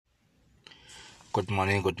Good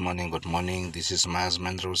morning. This is Miles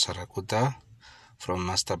Mendro Sarakuta from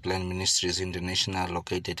Master Plan Ministries International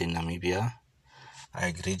located in Namibia.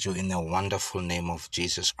 I greet you in the wonderful name of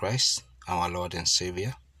Jesus Christ, our Lord and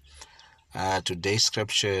Savior. Today's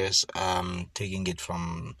scriptures, taking it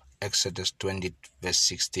from Exodus 20 verse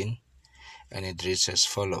 16, and it reads as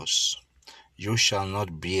follows: You shall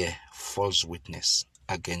not bear false witness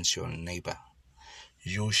against your neighbor.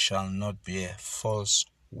 You shall not bear false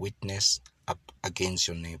witness against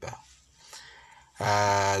your neighbor.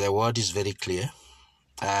 The word is very clear.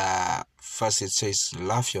 First it says,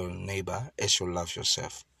 love your neighbor as you love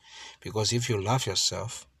yourself. Because if you love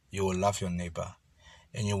yourself, you will love your neighbor,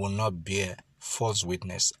 and you will not bear false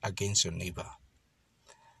witness against your neighbor.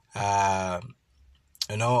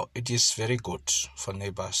 It is very good for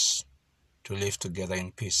neighbors to live together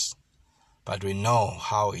in peace. But we know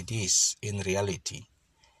how it is in reality,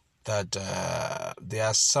 that there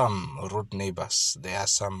are some rude neighbors. There are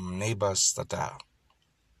some neighbors that are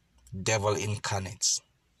devil incarnates,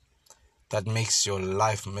 that makes your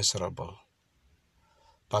life miserable.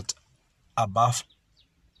 But above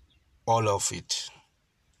all of it,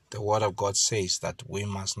 the word of God says that we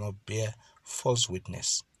must not bear false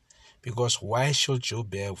witness. Because why should you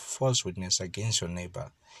bear false witness against your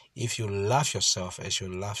neighbor if you love yourself as you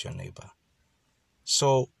love your neighbor?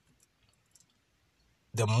 So,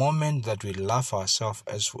 the moment that we love ourselves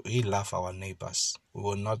as we love our neighbors, we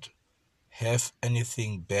will not have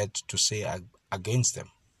anything bad to say against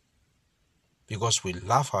them. Because we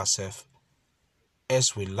love ourselves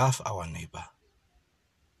as we love our neighbor.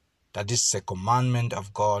 That is the commandment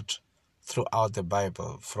of God throughout the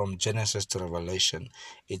Bible, from Genesis to Revelation.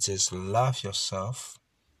 It says, love yourself,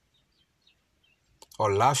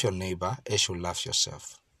 or love your neighbor as you love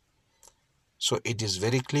yourself. So it is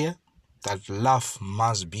very clear that love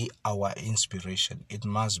must be our inspiration. It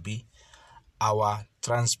must be our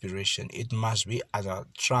transpiration. It must be our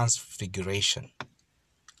transfiguration.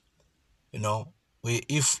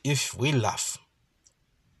 If we love,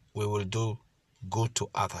 we will do good to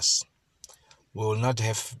others. We will not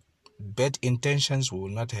have bad intentions. We will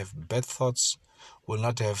not have bad thoughts. We will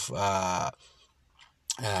not have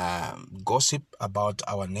gossip about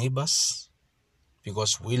our neighbors,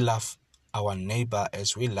 because we love our neighbor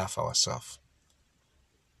as we love ourselves.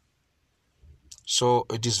 So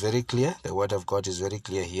it is very clear. The word of God is very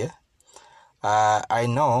clear here. I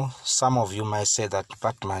know some of you might say that,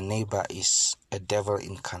 but my neighbor is a devil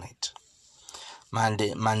incarnate. My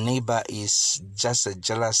neighbor is just a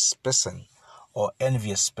jealous person or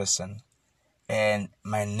envious person. And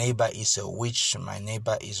my neighbor is a witch. My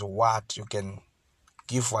neighbor is what? You can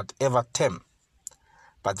give whatever term.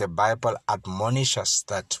 But the Bible admonishes us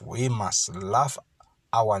that we must love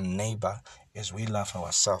our neighbor as we love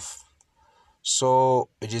ourselves. So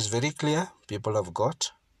it is very clear, people of God.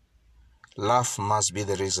 Love must be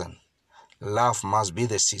the reason. Love must be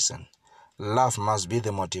the season. Love must be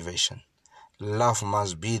the motivation. Love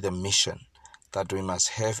must be the mission that we must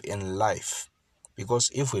have in life.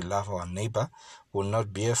 Because if we love our neighbor, we will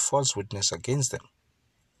not bear false witness against them.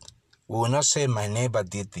 We will not say, my neighbor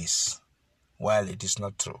did this, while it is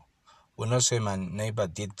not true. We will not say, my neighbor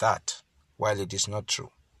did that, while it is not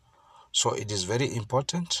true. So it is very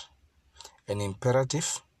important and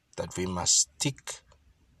imperative that we must stick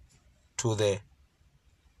to the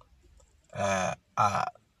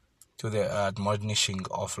admonishing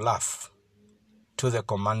of love, to the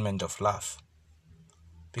commandment of love,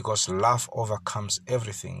 because love overcomes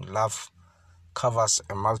everything. Love covers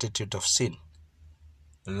a multitude of sin.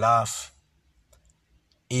 Love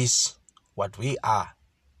is what we are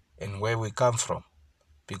and where we come from,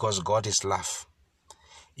 because God is love.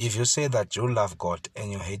 If you say that you love God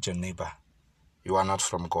and you hate your neighbor, you are not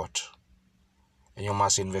from God, and you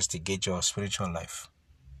must investigate your spiritual life.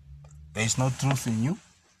 There is no truth in you,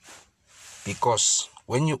 because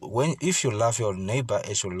if you love your neighbor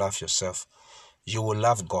as you love yourself, you will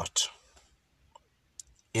love God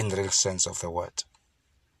in the real sense of the word,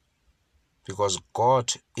 because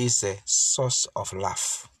God is the source of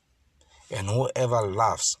love, and whoever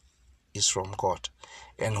loves is from God,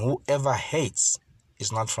 and whoever hates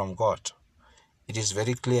is not from God. It is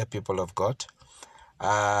very clear, people of God.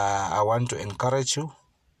 I want to encourage you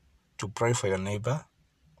to pray for your neighbor.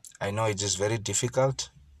 I know it is very difficult,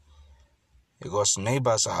 because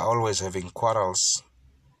neighbors are always having quarrels,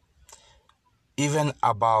 even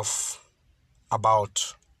about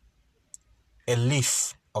a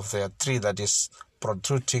leaf of their tree that is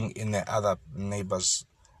protruding in the other neighbor's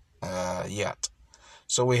yard.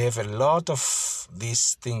 So we have a lot of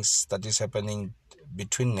these things that is happening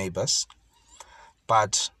between neighbors.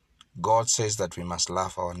 But God says that we must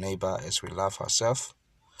love our neighbor as we love ourselves.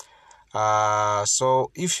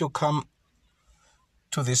 So if you come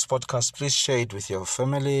to this podcast, please share it with your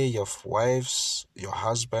family, your wives, your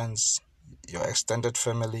husbands, your extended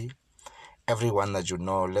family, everyone that you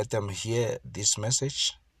know. Let them hear this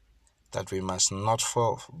message that we must not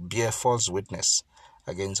bear false witness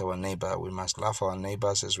against our neighbor. We must love our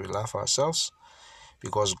neighbors as we love ourselves,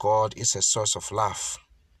 because God is a source of love.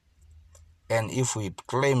 And if we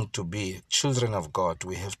claim to be children of God,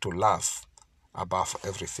 we have to love above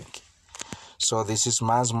everything. So this is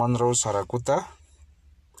Maz Monroe Sarakuta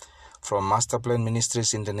from Masterplan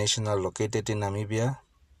Ministries International, located in Namibia.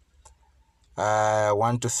 I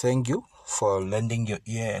want to thank you for lending your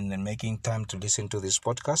ear and making time to listen to this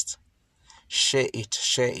podcast. Share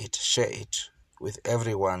it with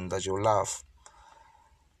everyone that you love.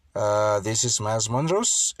 This is Miles Monroe,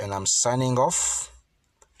 and I'm signing off.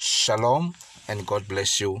 Shalom, and God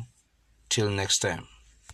bless you. Till next time.